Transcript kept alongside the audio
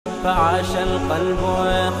فعاش القلب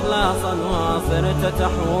إخلاصا وصرت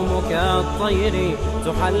تحوم كالطير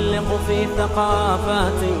تحلق في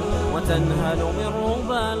ثقافات وتنهل من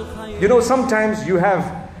ربى الخير. You know, sometimes you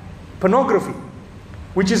have pornography,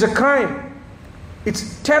 which is a crime.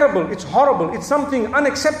 It's terrible, it's horrible, it's something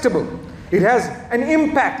unacceptable. It has an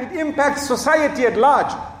impact, it impacts society at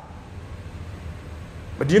large.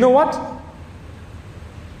 But do you know what?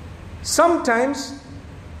 Sometimes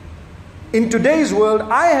in today's world,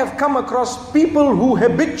 I have come across people who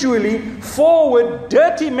habitually forward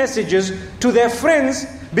dirty messages to their friends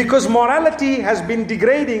because morality has been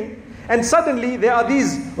degrading, and suddenly there are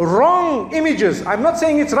these wrong images. I'm not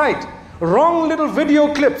saying it's right. Wrong little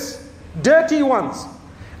video clips, dirty ones,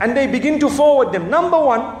 and they begin to forward them. Number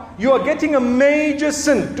one, you are getting a major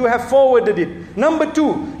sin to have forwarded it. Number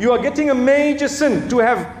two, you are getting a major sin to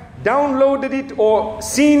have downloaded it or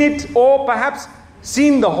seen it, or perhaps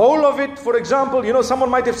seen the whole of it. For example, you know,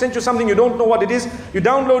 someone might have sent you something, you don't know what it is, you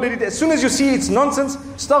downloaded it. As soon as you see it's nonsense,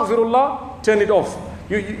 Astaghfirullah, turn it off.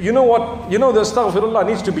 You know what? You know the Astaghfirullah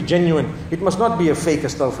needs to be genuine. It must not be a fake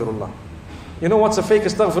Astaghfirullah. You know what's a fake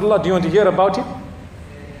Astaghfirullah? Do you want to hear about it?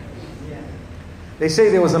 They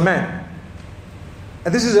say there was a man,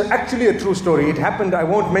 and this is actually a true story. It happened, I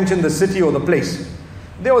won't mention the city or the place.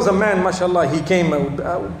 There was a man, mashallah, he came,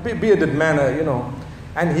 a bearded man, you know,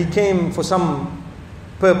 and he came for some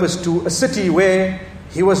purpose to a city where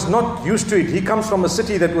he was not used to it. He comes from a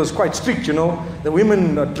city that was quite strict, you know. The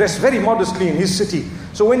women dressed very modestly in his city.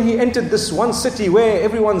 So when he entered this one city where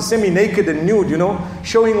everyone's semi-naked and nude, you know,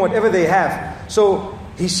 showing whatever they have. So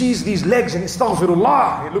he sees these legs and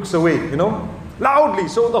Astaghfirullah, he looks away, you know, loudly.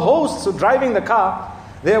 So the hosts who driving the car,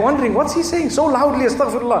 they're wondering, what's he saying so loudly,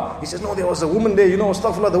 Astaghfirullah? He says, no, there was a woman there, you know,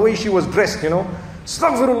 Astaghfirullah, the way she was dressed, you know,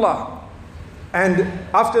 Astaghfirullah. And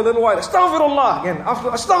after a little while, Astaghfirullah again, after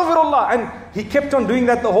Astaghfirullah. And he kept on doing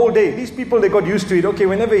that the whole day. These people, they got used to it. Okay,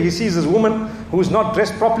 whenever he sees this woman who's not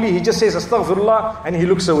dressed properly, he just says Astaghfirullah and he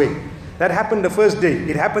looks away. That happened the first day.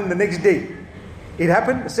 It happened the next day. It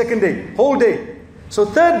happened the second day, whole day. So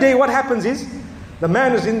third day, what happens is, the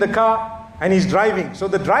man is in the car and he's driving. So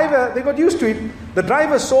the driver, they got used to it. The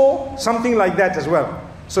driver saw something like that as well.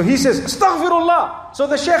 So he says, Astaghfirullah. So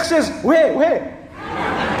the sheikh says, where?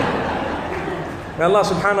 May Allah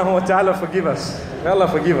subhanahu wa ta'ala forgive us. May Allah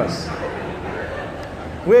forgive us.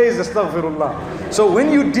 Where is Astaghfirullah? So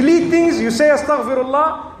when you delete things, you say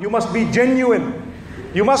Astaghfirullah, you must be genuine.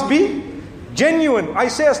 You must be genuine. I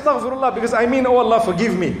say Astaghfirullah because I mean, oh Allah,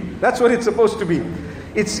 forgive me. That's what it's supposed to be.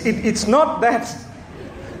 It's not that.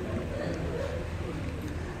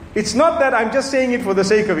 It's not that I'm just saying it for the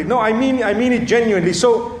sake of it. No, I mean it genuinely.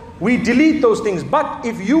 So we delete those things. But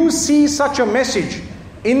if you see such a message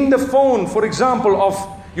in the phone, for example, of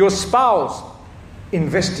your spouse,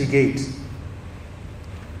 investigate.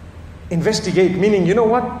 Investigate, meaning, you know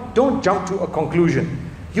what? Don't jump to a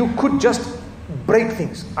conclusion. You could just break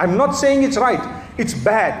things. I'm not saying it's right. It's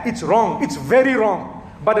bad. It's wrong. It's very wrong.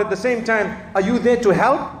 But at the same time, are you there to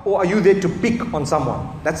help or are you there to pick on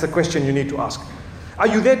someone? That's the question you need to ask. Are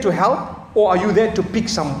you there to help or are you there to pick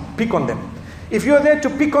on them? If you're there to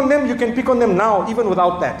pick on them, you can pick on them now, even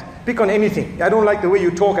without that. Pick on anything. I don't like the way you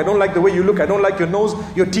talk. I don't like the way you look. I don't like your nose,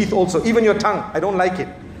 your teeth also. Even your tongue. I don't like it.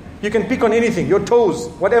 You can pick on anything. Your toes,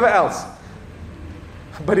 whatever else.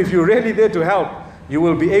 But if you're really there to help, you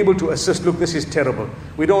will be able to assist. Look, this is terrible.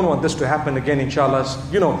 We don't want this to happen again, inshallah.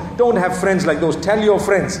 You know, don't have friends like those. Tell your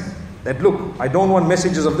friends that, look, I don't want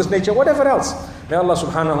messages of this nature, whatever else. May Allah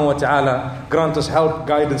subhanahu wa ta'ala grant us help,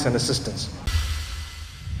 guidance and assistance.